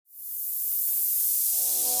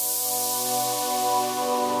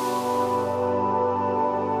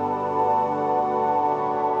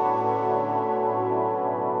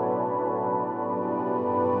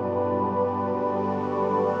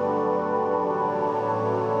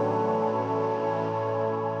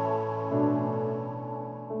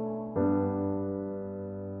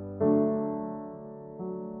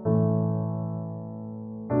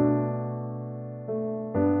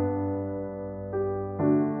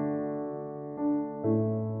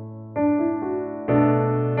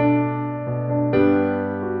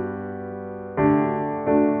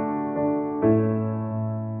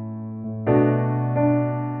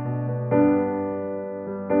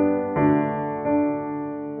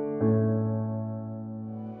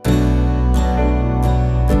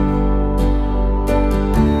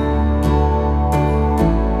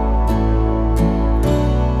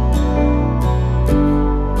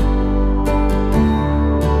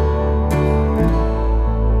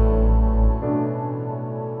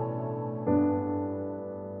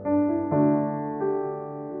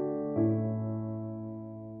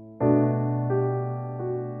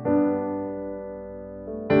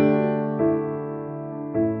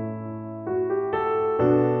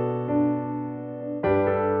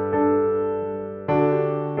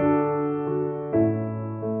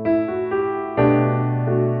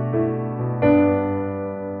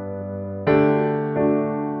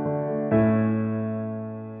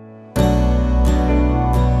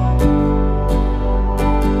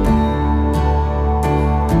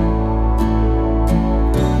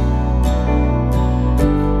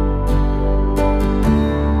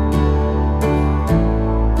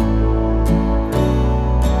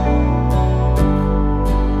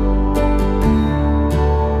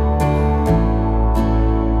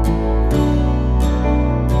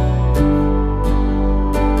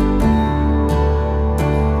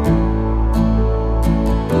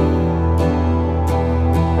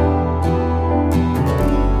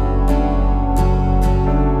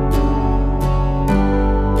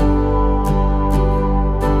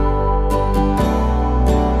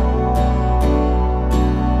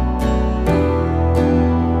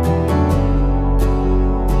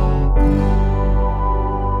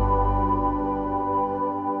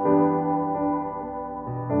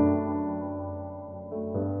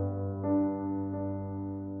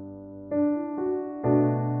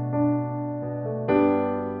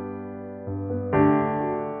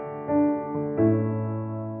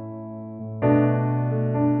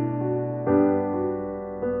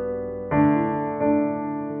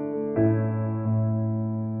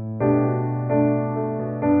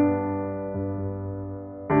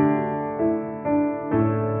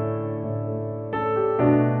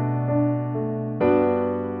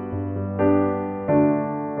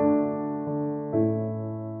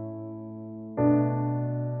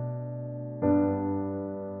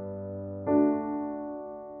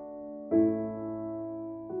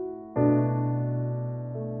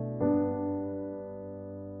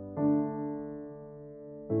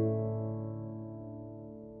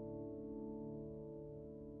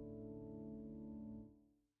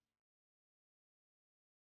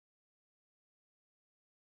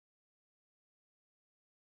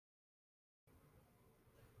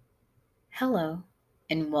Hello,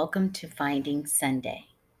 and welcome to Finding Sunday.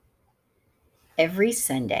 Every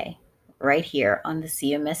Sunday, right here on the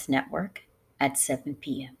CMS network at 7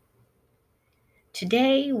 p.m.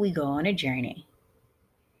 Today, we go on a journey,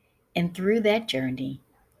 and through that journey,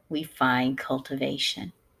 we find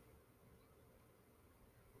cultivation.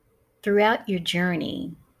 Throughout your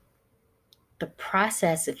journey, the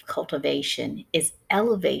process of cultivation is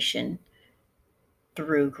elevation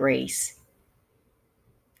through grace.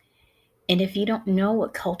 And if you don't know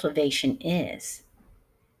what cultivation is,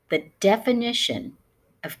 the definition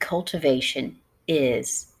of cultivation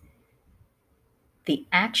is the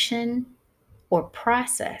action or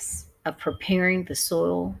process of preparing the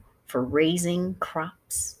soil for raising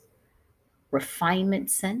crops, refinement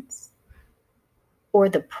sense, or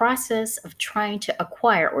the process of trying to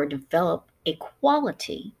acquire or develop a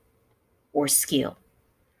quality or skill.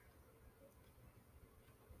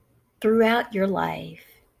 Throughout your life,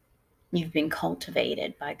 you've been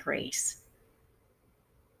cultivated by grace.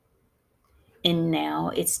 And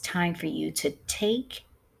now it's time for you to take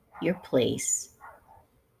your place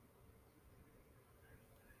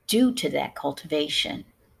due to that cultivation.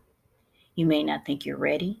 You may not think you're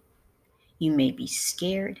ready. You may be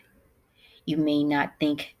scared. You may not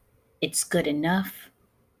think it's good enough,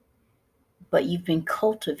 but you've been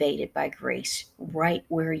cultivated by grace right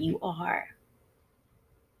where you are.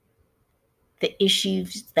 The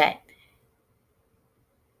issues that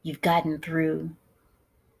you've gotten through,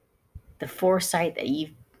 the foresight that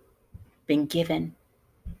you've been given,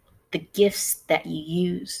 the gifts that you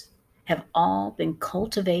use have all been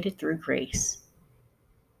cultivated through grace.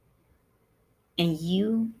 And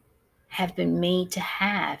you have been made to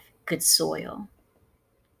have good soil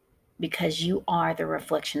because you are the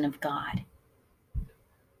reflection of God.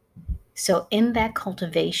 So, in that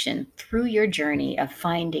cultivation, through your journey of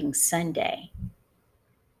finding Sunday,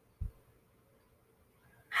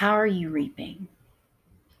 how are you reaping?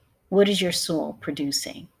 What is your soul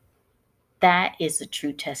producing? That is a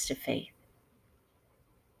true test of faith.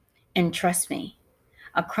 And trust me,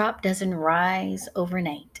 a crop doesn't rise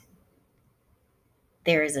overnight.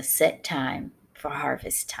 There is a set time for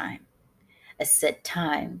harvest time, a set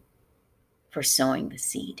time for sowing the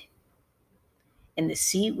seed. And the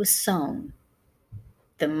seed was sown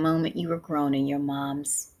the moment you were grown in your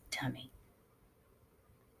mom's tummy.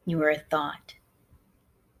 You were a thought.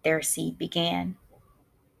 Their seed began,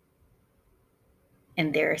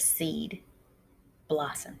 and their seed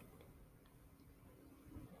blossomed.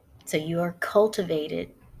 So you are cultivated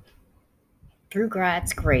through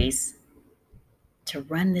God's grace to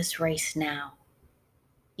run this race now.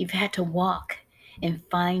 You've had to walk and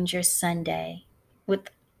find your Sunday with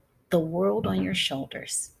the world on your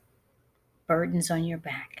shoulders, burdens on your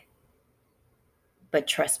back. But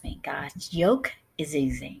trust me, God's yoke is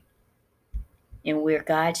easy. And where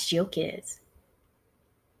God's yoke is,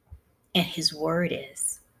 and His word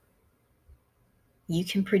is, you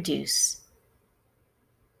can produce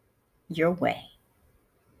your way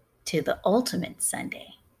to the ultimate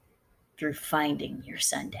Sunday through finding your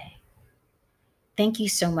Sunday. Thank you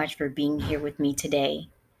so much for being here with me today,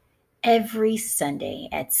 every Sunday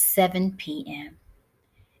at 7 p.m.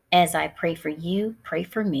 As I pray for you, pray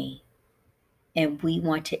for me, and we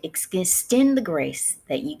want to extend the grace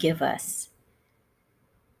that you give us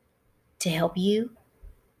to help you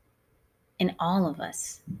and all of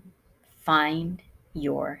us find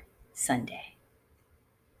your Sunday.